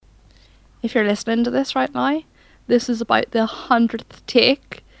if you're listening to this right now, this is about the 100th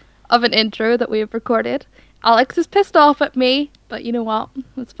take of an intro that we have recorded. Alex is pissed off at me, but you know what?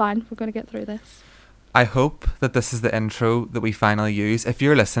 It's fine. We're going to get through this. I hope that this is the intro that we finally use. If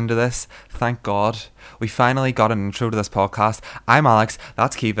you're listening to this, thank God. We finally got an intro to this podcast. I'm Alex,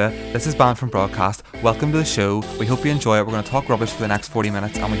 that's Caoimhe. This is Banned from Broadcast. Welcome to the show. We hope you enjoy it. We're going to talk rubbish for the next 40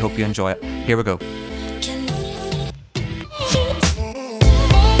 minutes and we hope you enjoy it. Here we go.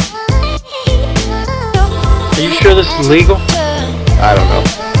 Are you sure this is legal? I don't know.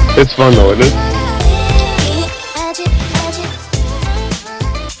 It's fun though, isn't it?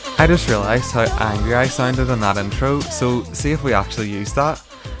 I just realised how angry I sounded in that intro, so see if we actually use that,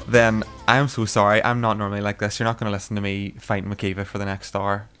 then I'm so sorry. I'm not normally like this. You're not going to listen to me fighting with Caoimhe for the next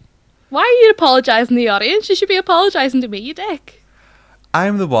hour. Why are you apologising to the audience? You should be apologising to me, you dick.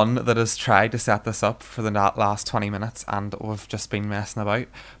 I'm the one that has tried to set this up for the last 20 minutes and we've just been messing about.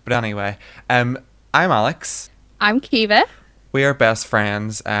 But anyway, I'm Alex. I'm Caoimhe. We are best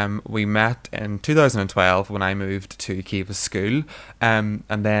friends. We met in 2012 when I moved to Caoimhe's school, and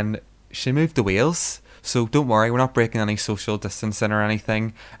then she moved to Wales. So don't worry, we're not breaking any social distancing or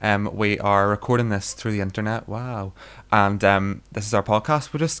anything. We are recording this through the internet. Wow. And this is our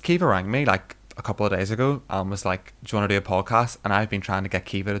podcast. Caoimhe rang me like a couple of days ago and was like, do you want to do a podcast? And I've been trying to get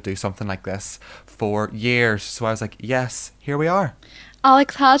Caoimhe to do something like this for years. So I was like, yes, here we are.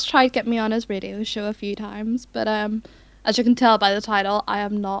 Alex has tried to get me on his radio show a few times, but as you can tell by the title, I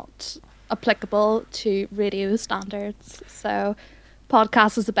am not applicable to radio standards. So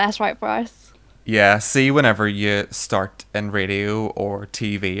podcast is the best route for us. Yeah, see, whenever you start in radio or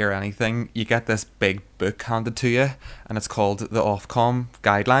TV or anything, you get this big book handed to you and it's called the Ofcom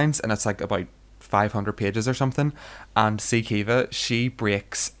Guidelines and it's like about 500 pages or something. And see Caoimhe, she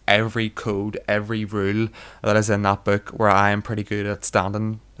breaks every code, every rule that is in that book, where I am pretty good at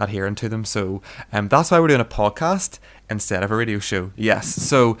adhering to them. So that's why we're doing a podcast instead of a radio show. Yes,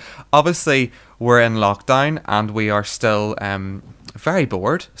 so obviously we're in lockdown and we are still very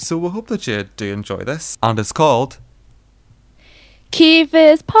bored, so we hope that you do enjoy this. And it's called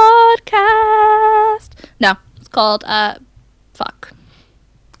Caoimhe's Podcast. No, it's called fuck.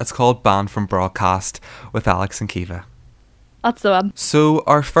 It's called Banned from Broadcast with Alex and Caoimhe. That's the one. So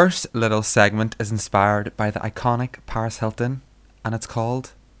our first little segment is inspired by the iconic Paris Hilton, and it's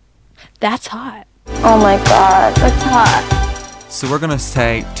called That's Hot. Oh my god, that's hot. So we're going to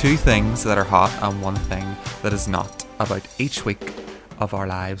say two things that are hot and one thing that is not about each week of our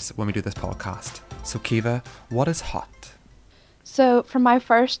lives when we do this podcast. So Caoimhe, what is hot? So for my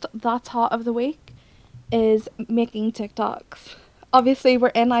first That's Hot of the week is making TikToks. Obviously we're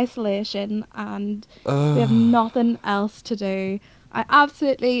in isolation and we have nothing else to do. I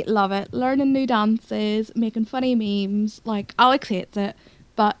absolutely love it. Learning new dances, making funny memes. Like, Alex hates it,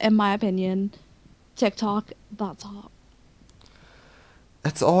 but in my opinion, TikTok, that's hot.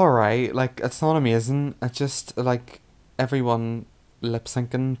 It's alright, like, it's not amazing. It's just, like, everyone lip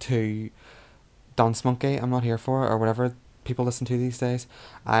syncing to Dance Monkey. I'm not here for it, or whatever people listen to these days.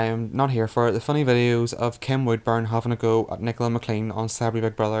 I'm not here for it. The funny videos of Kim Woodburn having a go at Nicola McLean on Celebrity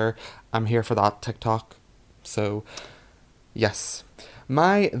Big Brother, I'm here for that TikTok. So, yes.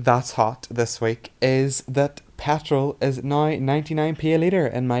 My That's Hot this week is that petrol is now 99p a litre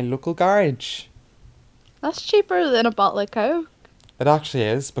in my local garage. That's cheaper than a bottle of Coke. It actually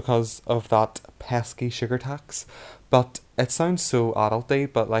is because of that pesky sugar tax. But it sounds so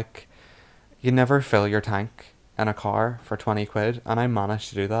adulty, but like, you never fill your tank in a car for 20 quid, and I managed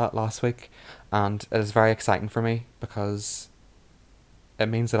to do that last week, and it is very exciting for me because it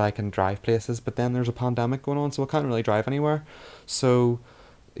means that I can drive places, but then there's a pandemic going on, so I can't really drive anywhere. So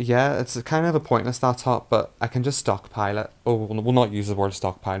yeah, it's kind of a pointless That's Hot, but I can just stockpile it. Oh, we'll not use the word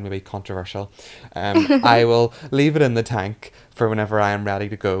stockpile, maybe controversial. I will leave it in the tank for whenever I am ready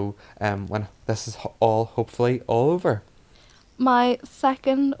to go, when this is all hopefully all over. My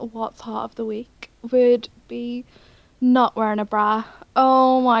second What's Hot of the week would be not wearing a bra.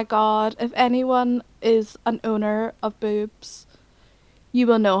 Oh my god, if anyone is an owner of boobs, you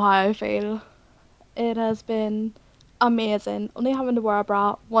will know how I feel. It has been amazing only having to wear a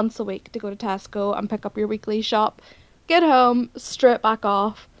bra once a week to go to Tesco and pick up your weekly shop, get home, straight back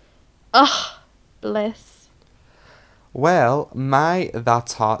off. Ugh, bliss. Well, my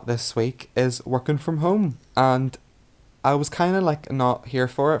That's Hot this week is working from home, and I was kind of like not here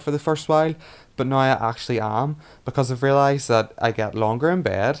for it for the first while, but now I actually am, because I've realised that I get longer in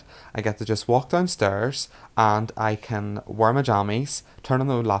bed, I get to just walk downstairs and I can wear my jammies, turn on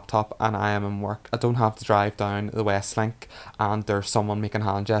the laptop and I am in work. I don't have to drive down the West Link and there's someone making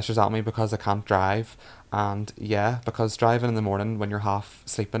hand gestures at me because I can't drive, And yeah, because driving in the morning when you're half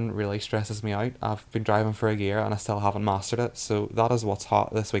sleeping really stresses me out. I've been driving for a year and I still haven't mastered it. So that is what's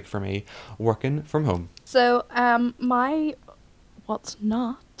hot this week for me, working from home. So, my what's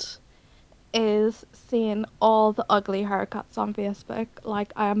not is seeing all the ugly haircuts on Facebook.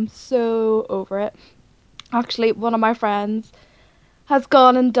 Like, I am so over it. Actually, one of my friends has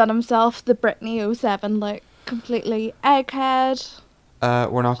gone and done himself the Britney '07 look, completely egghead.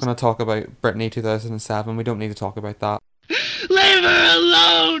 We're not going to talk about Britney 2007. We don't need to talk about that. Leave her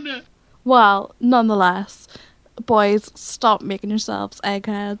alone! Well, nonetheless, boys, stop making yourselves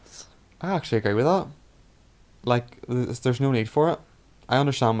eggheads. I actually agree with that. Like, there's no need for it. I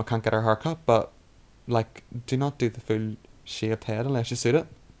understand we can't get our hair cut, but, like, do not do the full shaved head unless you suit it.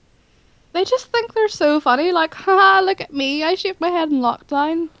 They just think they're so funny, like, haha, look at me, I shaved my head in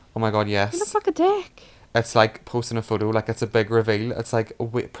lockdown. Oh my god, You yes. look like a dick. It's like posting a photo, like it's a big reveal. It's like,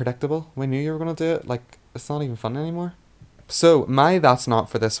 wait, predictable. We knew you were going to do it. Like, it's not even fun anymore. So, my that's not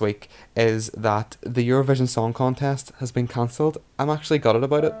for this week is that the Eurovision Song Contest has been cancelled. I'm actually gutted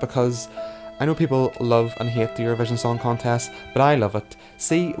about it because I know people love and hate the Eurovision Song Contest, but I love it.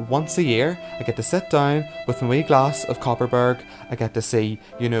 See, once a year, I get to sit down with my wee glass of Copperberg. I get to see,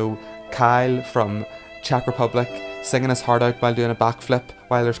 you know, Kyle from Czech Republic singing his heart out while doing a backflip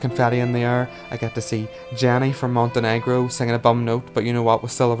while there's confetti in the air. I get to see Jenny from Montenegro singing a bum note, but you know what, we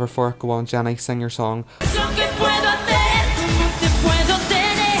still love her for it. Go on, Jenny, sing your song.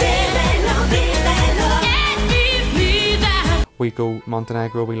 We go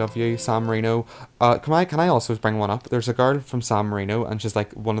Montenegro, we love you. San Marino. Can I also bring one up? There's a girl from San Marino and she's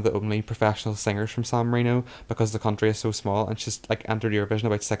like one of the only professional singers from San Marino because the country is so small, and she's like entered Eurovision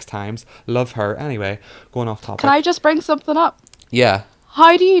about 6 times. Love her. Anyway, going off topic. Can I just bring something up? Yeah.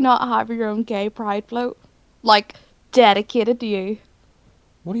 How do you not have your own gay pride float? Like, dedicated to you?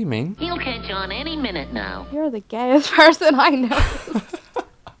 What do you mean? He'll catch on any minute now. You're the gayest person I know.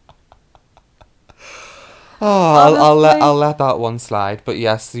 Oh, Honestly. I'll let that one slide. But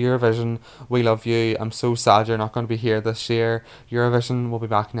yes, the Eurovision, we love you. I'm so sad you're not going to be here this year. Eurovision will be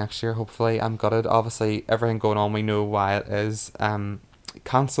back next year, hopefully. I'm gutted. Obviously, everything going on, we know why it is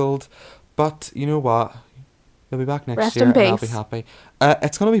cancelled. But you know what? You'll be back next Rest year in and I'll be peace. happy.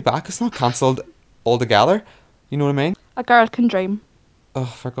 It's going to be back. It's not cancelled altogether. You know what I mean? A girl can dream. Oh,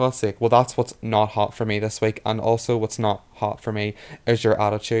 for God's sake. Well, that's what's not hot for me this week. And also what's not hot for me is your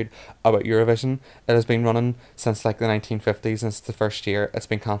attitude about Eurovision. It has been running since like the 1950s, and it's the first year it's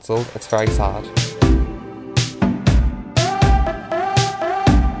been cancelled. It's very sad.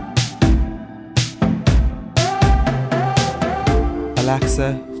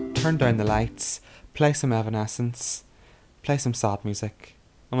 Alexa, turn down the lights, play some Evanescence, play some sad music.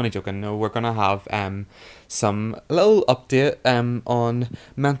 I'm only joking. No, we're gonna have some little update on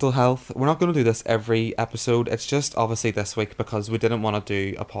mental health. We're not gonna do this every episode. It's just obviously this week because we didn't want to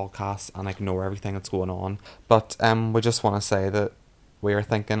do a podcast and ignore everything that's going on. But we just want to say that we are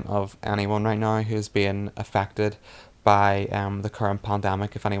thinking of anyone right now who's being affected by the current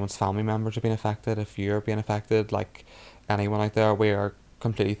pandemic. If anyone's family members are being affected, if you're being affected, like anyone out there, we are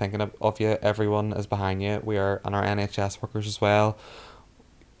completely thinking of you. Everyone is behind you. We are, and our NHS workers as well.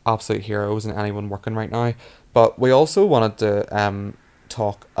 Absolute heroes and anyone working right now. But we also wanted to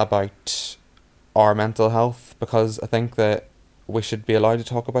talk about our mental health because I think that we should be allowed to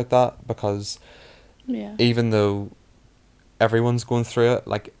talk about that because Yeah. even though everyone's going through it,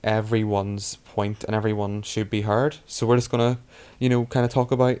 like everyone's point and everyone should be heard. So we're just gonna, you know, kind of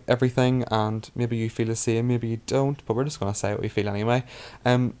talk about everything, and maybe you feel the same, maybe you don't, but we're just gonna say what we feel anyway.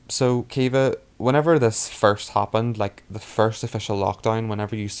 So Kiva, whenever this first happened, like the first official lockdown,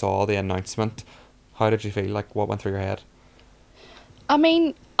 whenever you saw the announcement, how did you feel? Like, what went through your head? I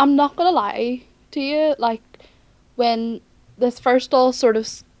mean, I'm not gonna lie to you, like, when this first all sort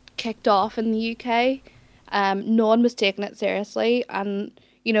of kicked off in the UK, no one was taking it seriously, and,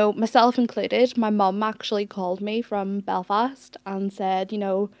 you know, myself included. My mum actually called me from Belfast and said, you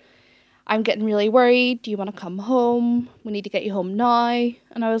know, I'm getting really worried, do you want to come home? We need to get you home now.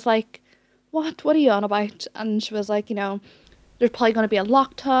 And I was like, what are you on about? And she was like, you know, there's probably going to be a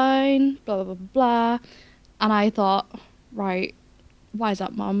lockdown, blah, blah, blah, blah. And I thought, right, why is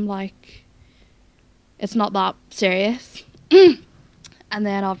that, mum? Like, it's not that serious. And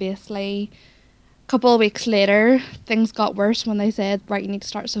then obviously a couple of weeks later things got worse when they said, right, you need to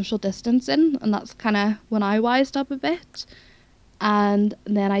start social distancing, and that's kind of when I wised up a bit. And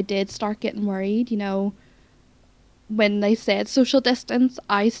then I did start getting worried, you know, when they said social distance,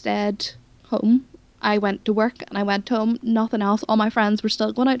 I stayed home. I went to work and I went home, nothing else. All my friends were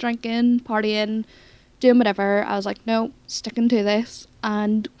still going out drinking, partying, doing whatever. I was like, no, sticking to this.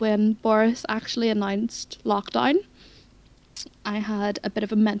 And when Boris actually announced lockdown, I had a bit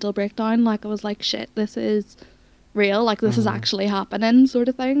of a mental breakdown. Like, I was like, shit, this is real. Like, this is actually happening, sort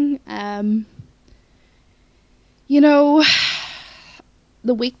of thing. You know,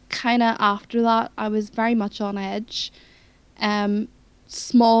 the week kind of after that, I was very much on edge.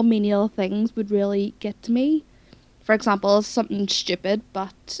 Small menial things would really get to me. For example, something stupid,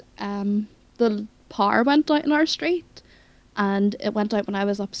 but the power went out in our street, and it went out when I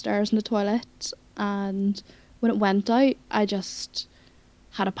was upstairs in the toilet, and when it went out, I just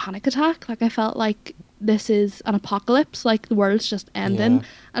had a panic attack. Like, I felt like this is an apocalypse, like the world's just ending. Yeah.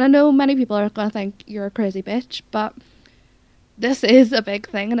 And I know many people are going to think you're a crazy bitch, but this is a big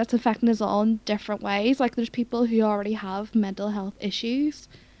thing, and it's affecting us all in different ways. Like, there's people who already have mental health issues,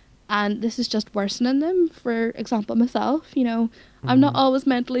 and this is just worsening them. For example, myself, you know, I'm not always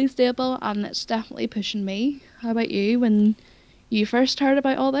mentally stable, and it's definitely pushing me. How about you, when you first heard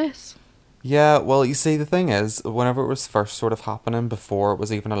about all this? Yeah, well, you see, the thing is, whenever it was first sort of happening, before it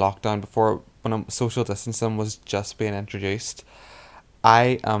was even a lockdown, when social distancing was just being introduced,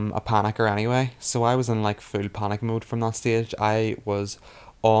 I am a panicker anyway, so I was in like full panic mode from that stage. I was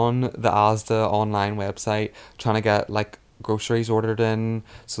on the Asda online website trying to get like groceries ordered in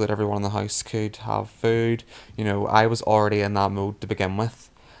so that everyone in the house could have food. You know, I was already in that mode to begin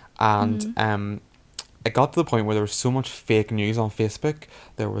with, and it got to the point where there was so much fake news on Facebook.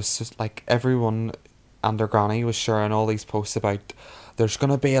 There was just like everyone and their granny was sharing all these posts about there's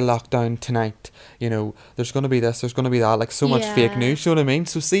gonna be a lockdown tonight, you know, there's gonna be this, there's gonna be that, like so much fake Yeah. news, you know what I mean?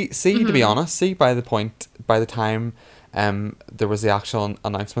 So to be honest, by the time there was the actual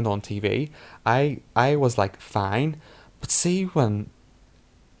announcement on TV, I was like fine. But see, when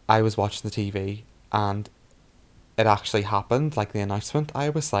I was watching the TV and it actually happened, like the announcement, I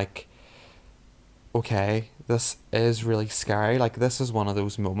was like, okay, this is really scary. Like, this is one of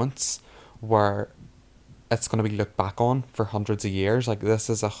those moments where it's going to be looked back on for hundreds of years. Like, this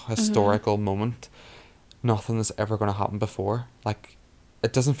is a historical moment. Nothing is ever going to happen before. Like,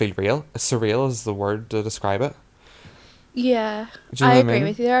 it doesn't feel real. Surreal is the word to describe it. Yeah, Do you I know what I agree mean?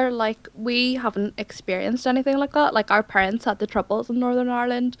 with you there. Like, we haven't experienced anything like that. Like, our parents had the Troubles in Northern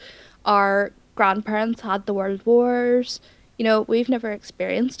Ireland, our grandparents had the World Wars. You know, we've never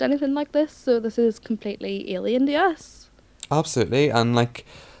experienced anything like this, so this is completely alien to us. Absolutely. And, like,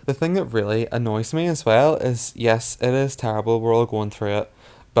 the thing that really annoys me as well is, yes, it is terrible. We're all going through it.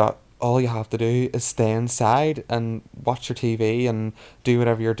 But all you have to do is stay inside and watch your TV and do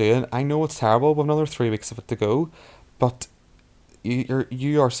whatever you're doing. I know it's terrible. We've another 3 weeks of it to go. But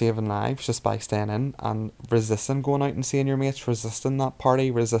you are saving lives just by staying in and resisting going out and seeing your mates, resisting that party,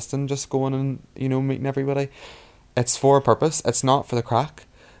 resisting just going and, you know, meeting everybody. It's for a purpose. It's not for the crack.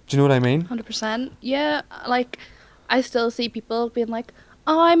 Do you know what I mean? 100%. Yeah, like, I still see people being like,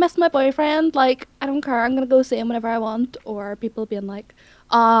 oh, I miss my boyfriend. Like, I don't care. I'm going to go see him whenever I want. Or people being like,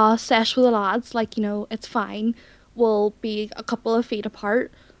 ah, sesh with the lads. Like, you know, it's fine. We'll be a couple of feet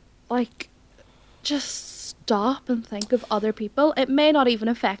apart. Like, just stop and think of other people. It may not even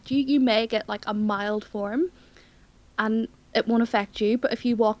affect you. You may get like a mild form and it won't affect you. But if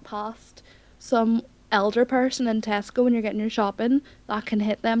you walk past some elder person in Tesco when you're getting your shopping, that can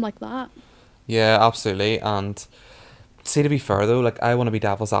hit them like that. Yeah, absolutely. And see, to be fair though, like, I want to be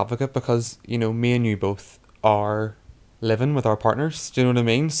devil's advocate because, you know, me and you both are living with our partners. Do you know what I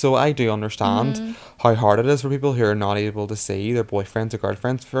mean? So I do understand how hard it is for people who are not able to see their boyfriends or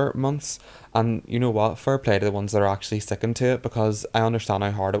girlfriends for months. And you know what? Fair play to the ones that are actually sticking to it, because I understand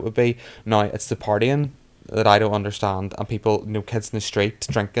how hard it would be. Now, it's the partying that I don't understand, and people, you know, kids in the street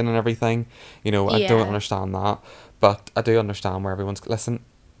drinking and everything. You know, I don't Yeah. understand that. But I do understand where everyone's... Listen,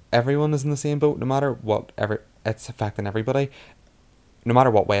 everyone is in the same boat, no matter what, it's affecting everybody. No matter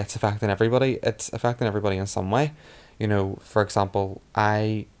what way it's affecting everybody, it's affecting everybody in some way. You know, for example,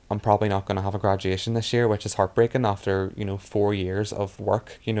 I'm probably not going to have a graduation this year, which is heartbreaking after, you know, 4 years of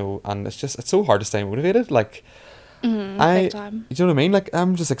work, you know, and it's so hard to stay motivated. Like, Big time. you know what I mean? Like,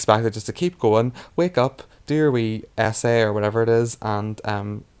 I'm just expected just to keep going, wake up, do your wee essay or whatever it is, and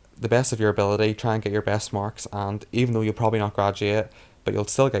the best of your ability, try and get your best marks, and even though you'll probably not graduate, but you'll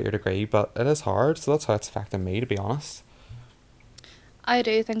still get your degree, but it is hard, so that's how it's affecting me, to be honest. I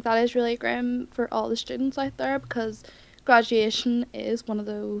do think that is really grim for all the students out there, because graduation is one of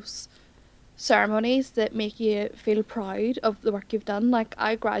those ceremonies that make you feel proud of the work you've done. Like,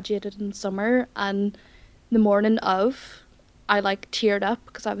 I graduated in summer, and the morning of, I like teared up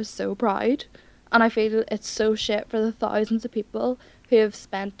because I was so proud. And I feel it's so shit for the thousands of people who have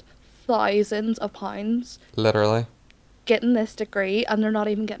spent thousands of pounds Literally. getting this degree and they're not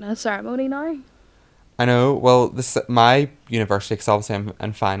even getting a ceremony now. I know. Well, this my university, because obviously I'm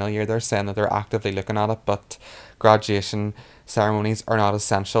in final year. They're saying that they're actively looking at it, but graduation ceremonies are not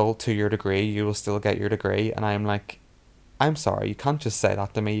essential to your degree. You will still get your degree, and I'm like, I'm sorry, you can't just say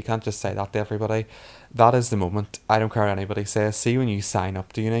that to me. You can't just say that to everybody. That is the moment. I don't care what anybody says. See, when you sign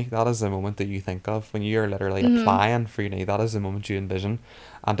up to uni, that is the moment that you think of. When you're literally applying for uni, that is the moment you envision.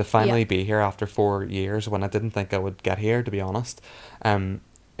 And to Yeah. finally be here after 4 years, when I didn't think I would get here, to be honest,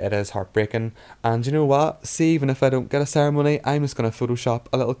 it is heartbreaking. And you know what? See, even if I don't get a ceremony, I'm just going to Photoshop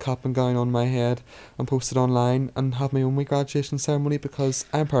a little cap and gown on my head and post it online and have my own wee graduation ceremony because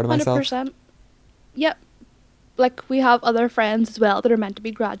I'm proud of myself. 100%. Yep. Like, we have other friends as well that are meant to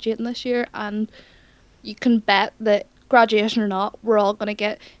be graduating this year, and you can bet that, graduation or not, we're all going to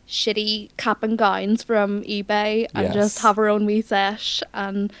get shitty cap and gowns from eBay and just Yes. have our own wee sesh.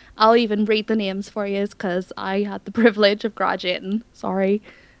 And I'll even read the names for you because I had the privilege of graduating. Sorry.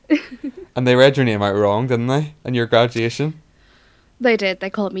 And they read your name out wrong, didn't they? In your graduation? They did. They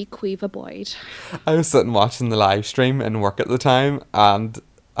called me Caoimhe Boyd. I was sitting watching the live stream in work at the time and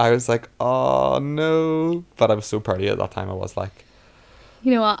I was like, oh no. But I was so proud of you at that time. I was like,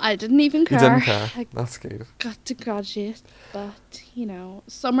 You know what? I didn't even you care. didn't care. I That's good. got to graduate. But,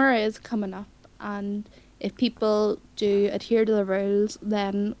 summer is coming up. And if people do adhere to the rules,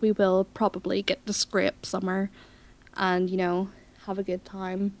 then we will probably get to scrape summer and, have a good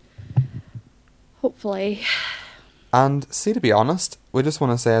time. Hopefully. And see, to be honest, we just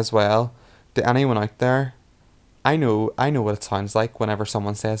want to say as well, to anyone out there, I know what it sounds like whenever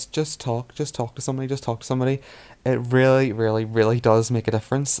someone says, just talk to somebody, just talk to somebody. It really, really, really does make a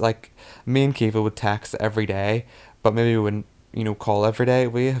difference. Like, me and Kiva would text every day, but maybe we wouldn't, call every day.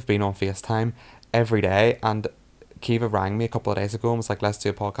 We have been on FaceTime every day, and Kiva rang me a couple of days ago and was like, let's do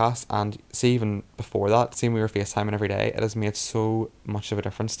a podcast. And see, even before that, seeing we were FaceTiming every day, it has made so much of a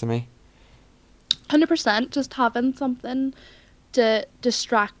difference to me. 100%, just having something to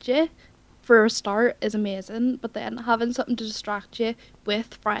distract you for a start is amazing, but then having something to distract you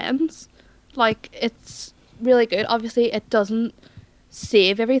with friends, like, it's really good. Obviously it doesn't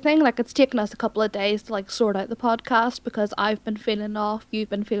save everything. Like, it's taken us a couple of days to, like, sort out the podcast because I've been feeling off, you've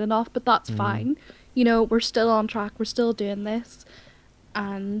been feeling off, but that's fine. We're still on track, we're still doing this,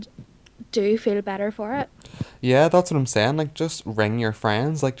 and do feel better for it. Yeah, that's what I'm saying. Like, just ring your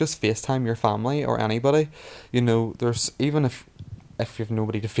friends. Like, just FaceTime your family or anybody. There's, even if you've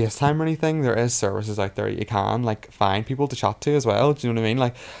nobody to FaceTime or anything, there is services out there you can, like, find people to chat to as well. Do you know what I mean?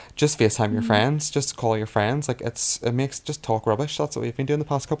 Like, just FaceTime your friends. Just call your friends. Like, it makes, just talk rubbish. That's what we've been doing the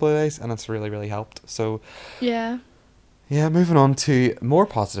past couple of days, and it's really, really helped. So, Yeah. yeah, moving on to more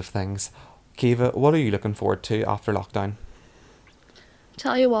positive things. Kiva, what are you looking forward to after lockdown?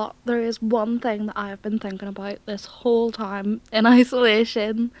 Tell you what, there is one thing that I have been thinking about this whole time in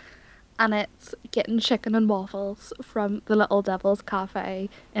isolation, and it's getting chicken and waffles from the Little Devil's Cafe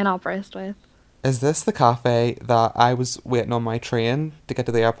in Aberystwyth. Is this the cafe that I was waiting on my train to get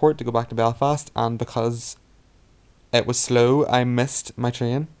to the airport to go back to Belfast, and because it was slow, I missed my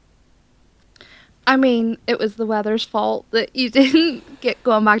train? I mean, it was the weather's fault that you didn't get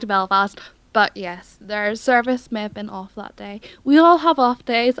going back to Belfast, but yes, their service may have been off that day. We all have off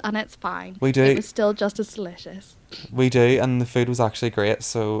days, and it's fine. We do. It was still just as delicious. We do, and the food was actually great,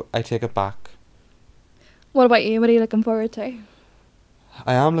 so I take it back. What about you? What are you looking forward to?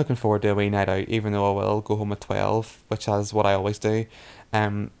 I am looking forward to a wee night out, even though I will go home at 12, which is what I always do.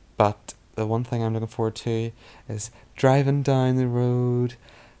 But the one thing I'm looking forward to is driving down the road,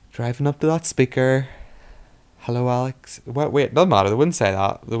 driving up to that speaker. Hello, Alex. Wait, doesn't matter. They wouldn't say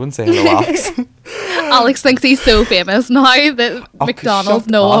that. They wouldn't say hello, Alex. Alex thinks he's so famous now that Oh, McDonald's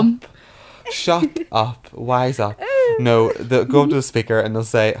shut know up. him. Shut up. Wise up. No, they'll go up to the speaker and they'll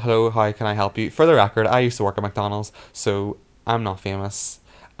say, hello, how can I help you? For the record, I used to work at McDonald's, so I'm not famous.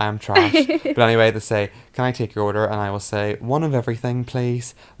 I'm trash. But anyway, they say, can I take your order? And I will say, one of everything,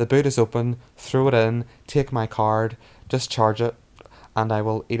 please. The boot is open. Throw it in. Take my card. Just charge it. And I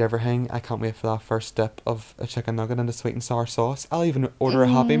will eat everything. I can't wait for that first dip of a chicken nugget and a sweet and sour sauce. I'll even order a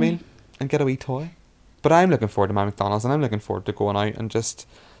Happy Meal and get a wee toy. But I'm looking forward to my McDonald's, and I'm looking forward to going out and just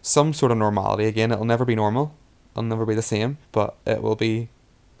some sort of normality again. It'll never be normal. It'll never be the same, but it'll be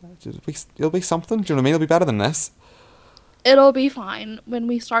something. Do you know what I mean? It'll be better than this. It'll be fine when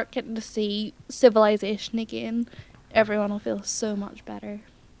we start getting to see civilization again. Everyone will feel so much better.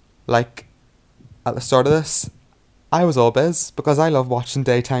 Like, at the start of this, I was all biz because I love watching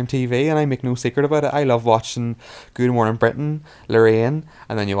daytime TV, and I make no secret about it. I love watching Good Morning Britain, Lorraine,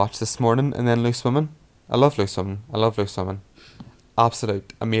 and then you watch This Morning, and then Loose Women. I love Loose Women.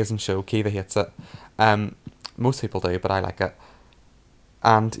 Absolute amazing show. Kiva hates it. Most people do, but I like it.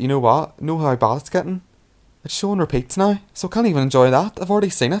 And you know what? Know how bad it's getting? It's showing repeats now, so I can't even enjoy that. I've already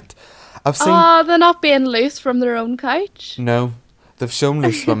seen it. I've seen... Ah, they're not being loose from their own couch. No. They've shown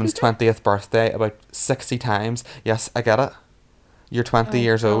Loose Women's 20th birthday about 60 times. Yes, I get it. You're 20 Oh,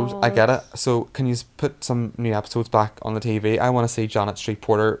 years old. I get God. it. So can you put some new episodes back on the TV? I want to see Janet Street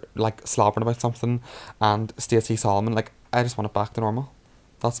Porter like slobbering about something, and Stacey Solomon. Like, I just want it back to normal.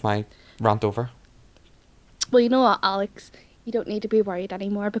 That's my rant over. Well, you know what, Alex? You don't need to be worried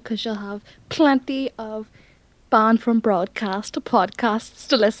anymore because you'll have plenty of banned from broadcast podcasts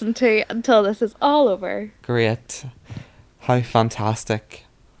to listen to until this is all over. Great. How fantastic.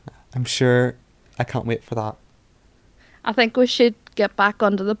 I'm sure I can't wait for that. I think we should get back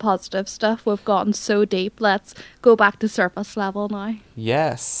onto the positive stuff. We've gotten so deep. Let's go back to surface level now.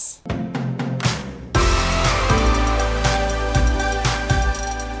 Yes.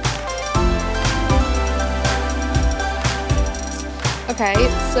 Okay,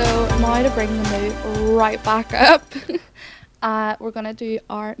 so now to bring the mood right back up, we're going to do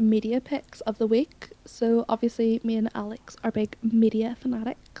our media picks of the week. So obviously me and Alex are big media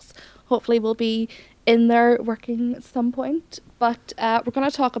fanatics. Hopefully we'll be in there working at some point. But we're going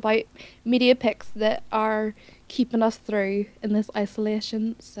to talk about media picks that are keeping us through in this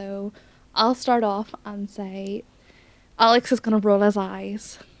isolation. So I'll start off and say Alex is going to roll his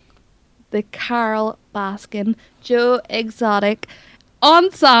eyes. The Carol Baskin, Joe Exotic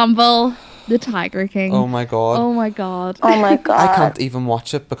ensemble, The Tiger King. Oh my god. Oh my god. Oh my god. I can't even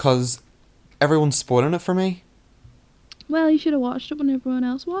watch it because everyone's spoiling it for me. Well, you should have watched it when everyone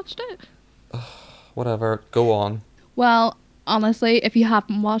else watched it. Whatever, go on. Well, honestly, if you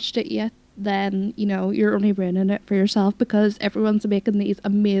haven't watched it yet, then, you know, you're only ruining it for yourself because everyone's making these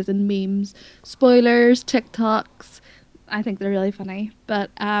amazing memes, spoilers, TikToks. I think they're really funny. But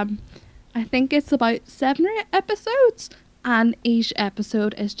I think it's about 7 or 8 episodes. And each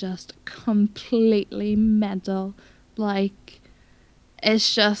episode is just completely mental. Like,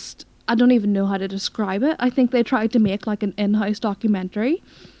 it's just, I don't even know how to describe it. I think they tried to make like an in-house documentary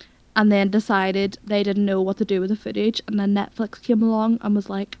and then decided they didn't know what to do with the footage. And then Netflix came along and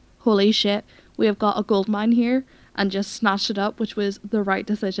was like, holy shit, we have got a goldmine here, and just snatched it up, which was the right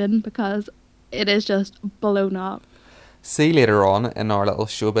decision because it is just blown up. See later on in our little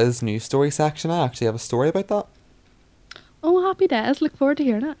showbiz news story section, I actually have a story about that. Oh, happy days. Look forward to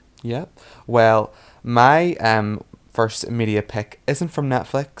hearing it. Yeah. Well, my first media pick isn't from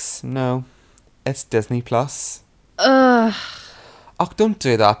Netflix. No. It's Disney Plus. Ugh. Oh, don't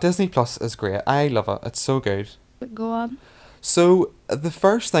do that. Disney Plus is great. I love it. It's so good. Go on. So, the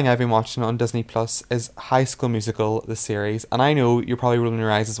first thing I've been watching on Disney Plus is High School Musical, the series. And I know you're probably rolling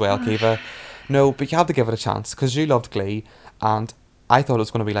your eyes as well, Kiva. No, but you have to give it a chance because you loved Glee. And I thought it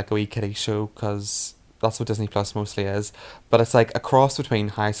was going to be like a wee kiddie show because that's what Disney Plus mostly is. But it's like a cross between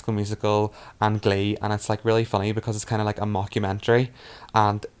High School Musical and Glee. And it's like really funny because it's kind of like a mockumentary.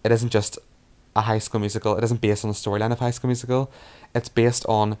 And it isn't just a High School Musical. It isn't based on the storyline of High School Musical. It's based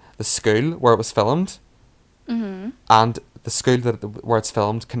on the school where it was filmed. Mm-hmm. And the school where it's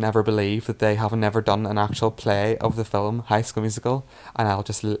filmed can never believe that they have never done an actual play of the film High School Musical. And I'll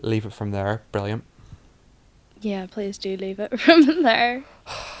just leave it from there. Brilliant. Yeah, please do leave it from there.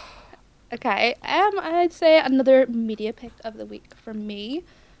 Okay, I'd say another media pick of the week for me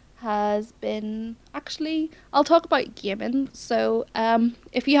has been, actually, I'll talk about gaming. So,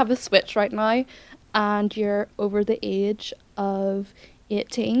 if you have a Switch right now and you're over the age of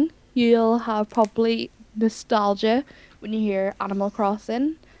 18, you'll have probably nostalgia when you hear Animal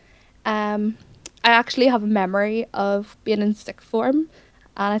Crossing. I actually have a memory of being in sixth form,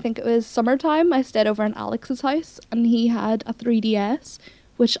 and I think it was summertime. I stayed over in Alex's house, and he had a 3DS,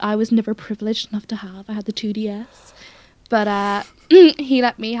 which I was never privileged enough to have. I had the 2DS. But he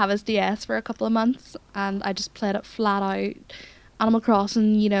let me have his DS for a couple of months, and I just played it flat out. Animal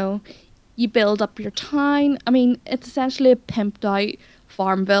Crossing, you know, you build up your town. I mean, it's essentially a pimped out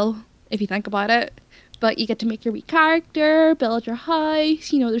Farmville, if you think about it. But you get to make your wee character, build your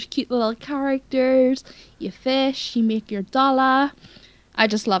house, you know, there's cute little characters, you fish, you make your dollar. I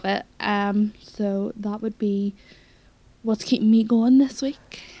just love it. So that would be what's keeping me going this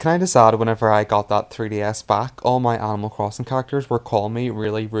week. Can I just add, whenever I got that 3DS back, all my Animal Crossing characters were calling me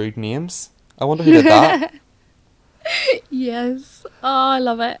really rude names. I wonder who did that. Yes. Oh, I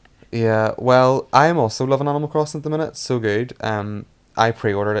love it. Yeah, well, I'm also loving Animal Crossing at the minute. So good. I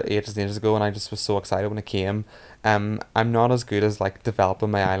pre-ordered it ages and ages ago, and I just was so excited when it came. I'm not as good as like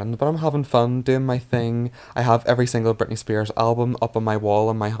developing my island, but I'm having fun doing my thing. I have every single Britney Spears album up on my wall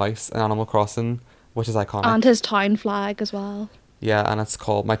in my house in Animal Crossing, which is iconic. And his town flag as well. Yeah, and it's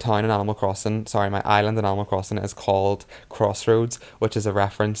called my town in Animal Crossing. Sorry, my island in Animal Crossing is called Crossroads, which is a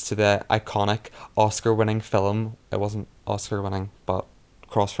reference to the iconic Oscar-winning film. It wasn't Oscar-winning, but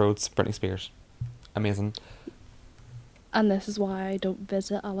Crossroads, Britney Spears. Amazing. And this is why I don't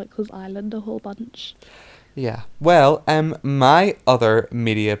visit Alex's Island a whole bunch. Yeah. Well, my other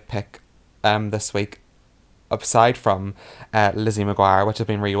media pick, this week, aside from Lizzie McGuire, which I've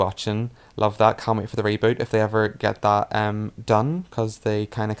been rewatching, love that. Can't wait for the reboot if they ever get that done, because they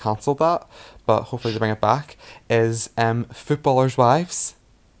kind of cancelled that, but hopefully they bring it back. Is Footballers' Wives.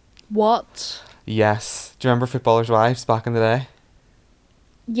 What? Yes. Do you remember Footballers' Wives back in the day?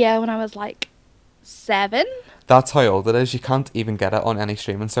 Yeah, when I was like 7. That's how old it is. You can't even get it on any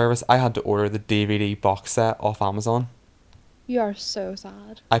streaming service. I had to order the DVD box set off Amazon. You are so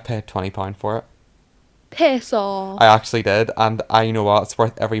sad. I paid £20 for it. Piss off. I actually did, and you know what? It's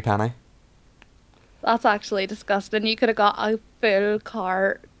worth every penny. That's actually disgusting. You could have got a full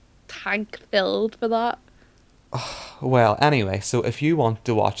car tank filled for that. Well, anyway, so if you want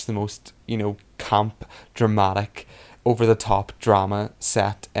to watch the most, camp, dramatic, over-the-top drama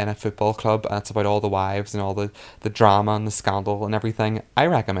set in a football club, and it's about all the wives and all the drama and the scandal and everything, I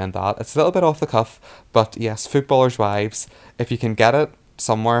recommend that. It's a little bit off the cuff, but yes, Footballers' Wives. If you can get it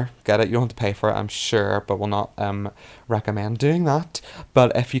somewhere, get it. You don't have to pay for it, I'm sure, but will not recommend doing that.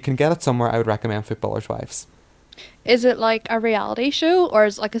 But if you can get it somewhere, I would recommend Footballers' Wives. Is it like a reality show or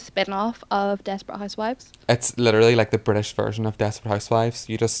is it like a spin-off of Desperate Housewives? It's literally like the British version of Desperate Housewives.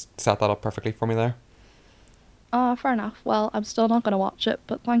 You just set that up perfectly for me there. Fair enough. Well, I'm still not going to watch it,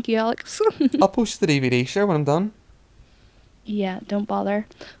 but thank you, Alex. I'll post the DVD, sure, when I'm done. Yeah, don't bother.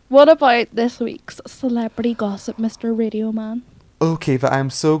 What about this week's celebrity gossip, Mr. Radio Man? Okay, but I'm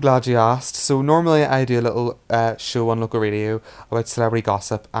so glad you asked. So normally I do a little show on local radio about celebrity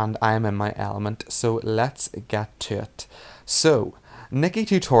gossip, and I am in my element. So let's get to it. So, Nikki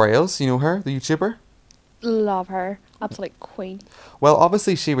Tutorials, you know her, the YouTuber? Love her. Absolute queen. Well,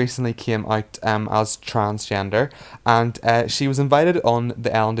 obviously she recently came out as transgender, and she was invited on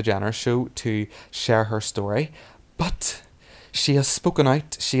the Ellen DeGeneres show to share her story, but she has spoken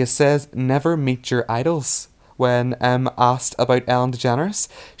out. She has said, never meet your idols. When asked about Ellen DeGeneres,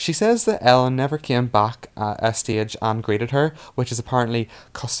 she says that Ellen never came back at a stage and greeted her, which is apparently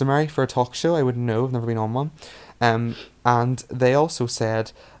customary for a talk show. I wouldn't know, I've never been on one. And they also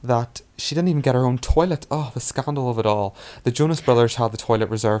said that she didn't even get her own toilet. Oh, the scandal of it all. The Jonas Brothers had the toilet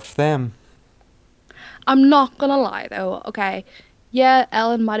reserved for them. I'm not gonna lie though, okay. Yeah,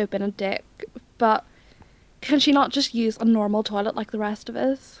 Ellen might have been a dick, but can she not just use a normal toilet like the rest of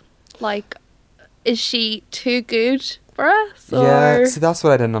us? Like, is she too good for us? Yeah, see, that's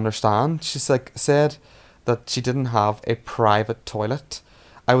what I didn't understand. She's said that she didn't have a private toilet.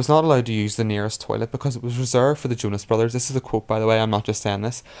 I was not allowed to use the nearest toilet because it was reserved for the Jonas Brothers. This is a quote, by the way, I'm not just saying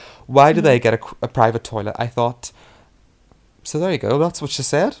this. Why do they get a private toilet? I thought... So there you go, that's what she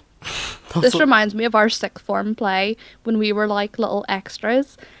said. This reminds me of our sixth form play when we were like little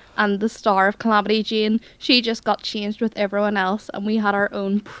extras, and the star of Calamity Jane, she just got changed with everyone else, and we had our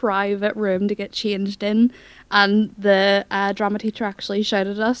own private room to get changed in, and the drama teacher actually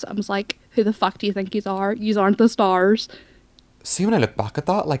shouted at us and was like, who the fuck do you think yous are? Yous aren't the stars. See, when I look back at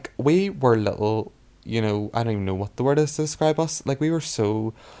that, like, we were little, I don't even know what the word is to describe us. Like, we were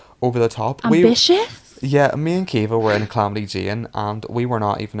so over the top. Ambitious? Yeah, me and Kiva were in Calamity Jane, and we were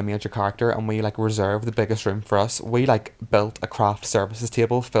not even a major character, and we, reserved the biggest room for us. We, built a craft services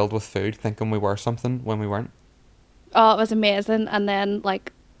table filled with food, thinking we were something when we weren't. Oh, it was amazing. And then,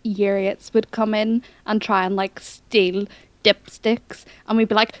 year 8s would come in and try and, steal dipsticks, and we'd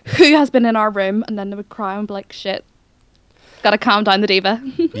be like, who has been in our room? And then they would cry and be like, shit. Gotta calm down the diva.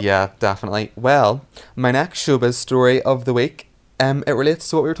 Yeah, definitely. Well, my next showbiz story of the week, it relates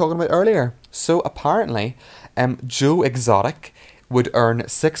to what we were talking about earlier. So apparently, Joe Exotic would earn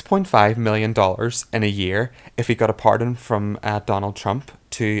 $6.5 million in a year if he got a pardon from Donald Trump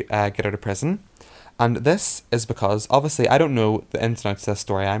to get out of prison. And this is because, obviously, I don't know the ins and outs of this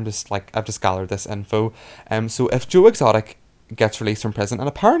story. I've just gathered this info. So if Joe Exotic gets released from prison, and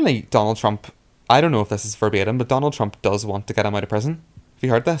apparently Donald Trump, I don't know if this is verbatim, but Donald Trump does want to get him out of prison. Have you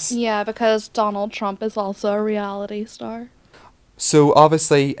heard this? Yeah, because Donald Trump is also a reality star. So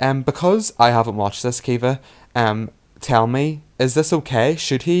obviously, because I haven't watched this, Kiva, tell me, is this okay?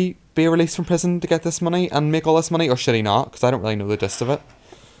 Should he be released from prison to get this money and make all this money, or should he not? Because I don't really know the gist of it.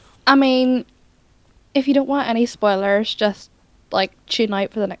 I mean, if you don't want any spoilers, just tune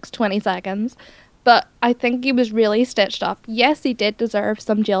out for the next 20 seconds. But I think he was really stitched up. Yes, he did deserve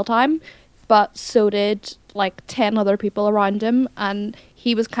some jail time, but so did 10 other people around him, and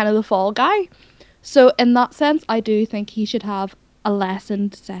he was kind of the fall guy. So in that sense, I do think he should have a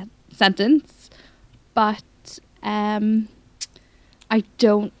lessened sentence, but I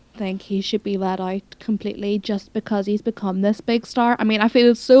don't think he should be let out completely just because he's become this big star. I mean, I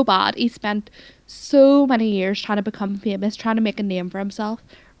feel so bad. He spent so many years trying to become famous, trying to make a name for himself.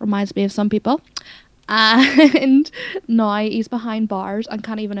 Reminds me of some people. And now he's behind bars and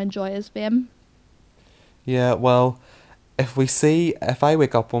can't even enjoy his fame. Yeah, well, if I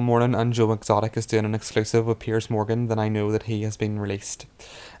wake up one morning and Joe Exotic is doing an exclusive with Piers Morgan, then I know that he has been released.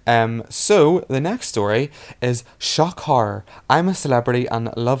 So the next story is shock horror. I'm a Celebrity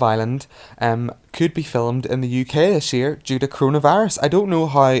and Love Island could be filmed in the UK this year due to coronavirus. I don't know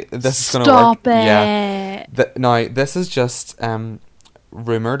how this is going to work. Stop it. Yeah. Now this is just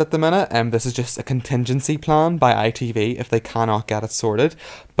rumoured at the minute, and this is just a contingency plan by ITV if they cannot get it sorted.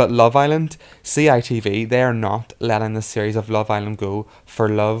 But Love Island, see ITV, they are not letting the series of Love Island go for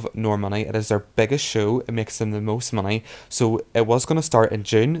love nor money. It is their biggest show. It makes them the most money. So it was going to start in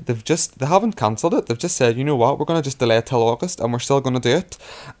June. They haven't cancelled it. They've just said, you know what, we're going to just delay it till August, and we're still going to do it.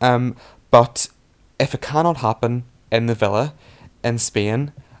 But if it cannot happen in the villa in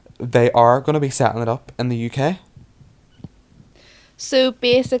Spain, they are going to be setting it up in the UK. So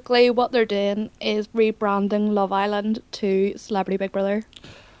basically what they're doing is rebranding Love Island to Celebrity Big Brother.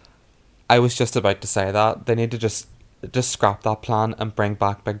 I was just about to say that. They need to just scrap that plan and bring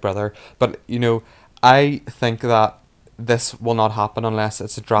back Big Brother. But, you know, I think that this will not happen unless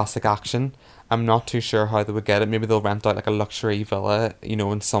it's a drastic action. I'm not too sure how they would get it. Maybe they'll rent out like a luxury villa, you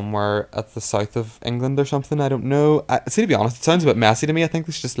know, in somewhere at the south of England or something. I don't know. See, to be honest, it sounds a bit messy to me. I think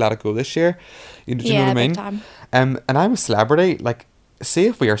they should just let it go this year. Do you know what I mean? Big time. And I'm a Celebrity. Like, say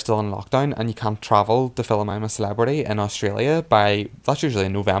if we are still in lockdown and you can't travel to film I'm a Celebrity in Australia that's usually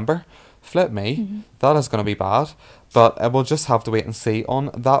in November. Flip me. Mm-hmm. That is going to be bad. But we'll just have to wait and see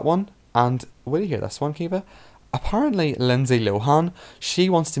on that one. And will you hear this one, Kiva? Apparently Lindsay Lohan, she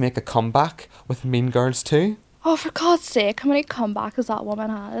wants to make a comeback with Mean Girls 2. Oh, for God's sake, how many comebacks has that woman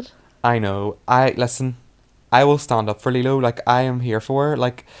had? I know. Listen, I will stand up for Lilo. Like, I am here for her.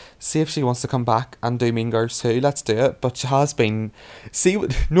 Like, see if she wants to come back and do Mean Girls 2. Let's do it. But she has been... See,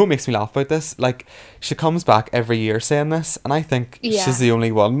 what makes me laugh about this? Like, she comes back every year saying this, and I think she's the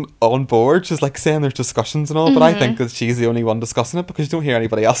only one on board. She's, like, saying there's discussions and all, but I think that she's the only one discussing it because you don't hear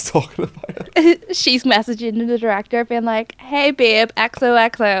anybody else talking about it. She's messaging the director being like, hey, babe,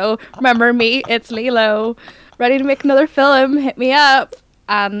 XOXO, remember me? It's Lilo. Ready to make another film? Hit me up.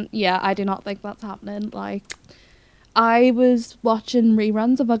 And, yeah, I do not think that's happening. Like... I was watching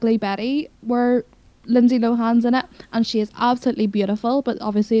reruns of Ugly Betty where Lindsay Lohan's in it and she is absolutely beautiful, but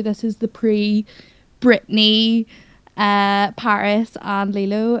obviously this is the pre-Britney, Paris and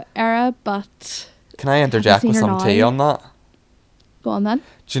Lilo era, but... Can I interject with some tea on that? Go on then.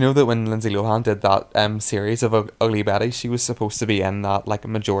 Do you know that when Lindsay Lohan did that series of Ugly Betty, she was supposed to be in that like a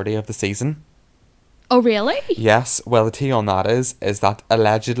majority of the season? Oh really? Yes, well the tea on that is that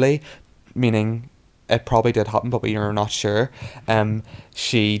allegedly, meaning... It probably did happen, but we are not sure.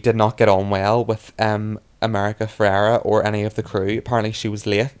 She did not get on well with America Ferrera or any of the crew. Apparently she was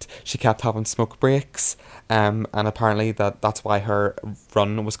late. She kept having smoke breaks. And apparently that's why her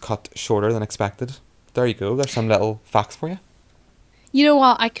run was cut shorter than expected. There you go. There's some little facts for you. You know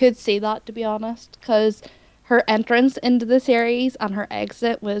what? I could see that, to be honest, because her entrance into the series and her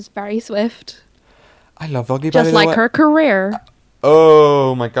exit was very swift. I love Ugly Betty. Just like her career.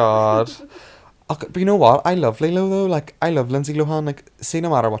 Oh my God. Okay, but you know what? I love Lilo though. Like, I love Lindsay Lohan. Like, see, no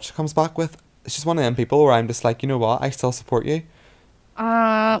matter what she comes back with, she's one of them people where I'm just like, you know what? I still support you.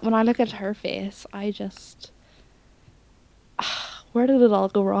 When I look at her face, I just... where did it all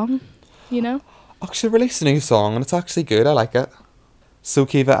go wrong? You know? Oh, she released a new song and it's actually good. I like it. So,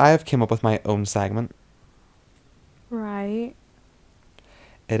 Kiva, I have came up with my own segment. Right.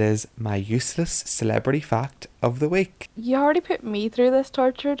 It is my useless celebrity fact of the week. You already put me through this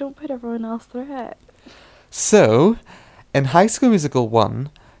torture, don't put everyone else through it. So, in High School Musical 1,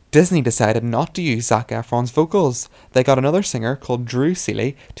 Disney decided not to use Zac Efron's vocals. They got another singer called Drew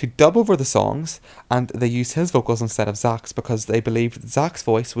Seeley to dub over the songs, and they used his vocals instead of Zac's because they believed Zac's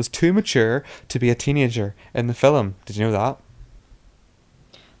voice was too mature to be a teenager in the film. Did you know that?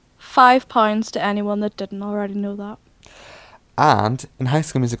 £5 to anyone that didn't already know that. And in High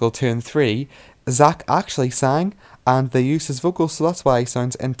School Musical 2 and 3, Zac actually sang and they used his vocals, so that's why he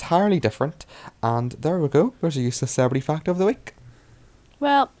sounds entirely different. And there we go, there's a useless celebrity fact of the week.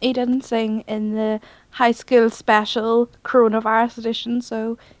 Well, he didn't sing in the High School Special Coronavirus edition,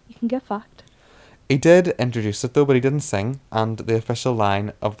 so you can get fucked. He did introduce it though, but he didn't sing, and the official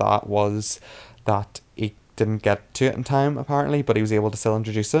line of that was that he didn't get to it in time, apparently, but he was able to still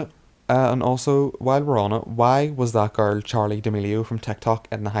introduce it. And also, while we're on it, why was that girl Charlie D'Amelio from TikTok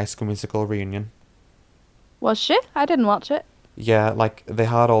in the High School Musical reunion? Was she? I didn't watch it. Yeah, like they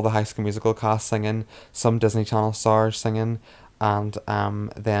had all the High School Musical cast singing, some Disney Channel stars singing, and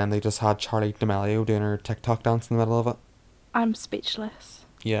then they just had Charlie D'Amelio doing her TikTok dance in the middle of it. I'm speechless.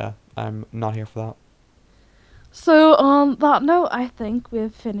 Yeah, I'm not here for that. So on that note, I think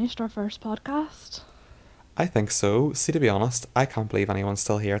we've finished our first podcast. I think so. See, to be honest, I can't believe anyone's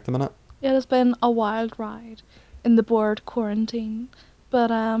still here at the minute. It has been a wild ride in the bored quarantine. But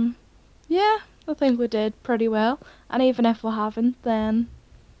yeah, I think we did pretty well. And even if we haven't, then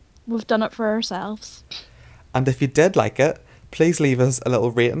we've done it for ourselves. And if you did like it, please leave us a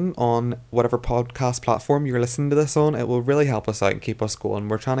little rating on whatever podcast platform you're listening to this on. It will really help us out and keep us going.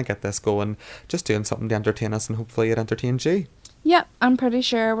 We're trying to get this going, just doing something to entertain us, and hopefully it entertains you. Yep, I'm pretty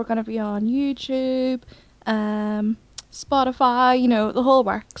sure we're going to be on YouTube, Spotify, the whole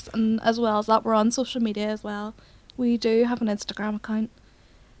works. And as well as that, we're on social media as well. We do have an Instagram account.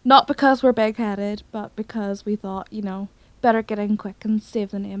 Not because we're big-headed, but because we thought, better get in quick and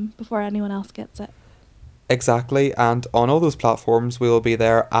save the name before anyone else gets it. Exactly, and on all those platforms we will be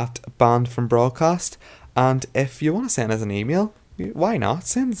there at Banned from Broadcast. And if you want to send us an email, why not?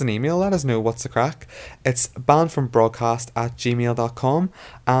 Send us an email, let us know what's the crack. It's bannedfrombroadcast@gmail.com,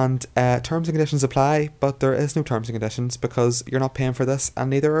 and terms and conditions apply, but there is no terms and conditions because you're not paying for this and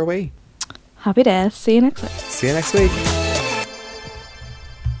neither are we. Happy days. See you next week. See you next week.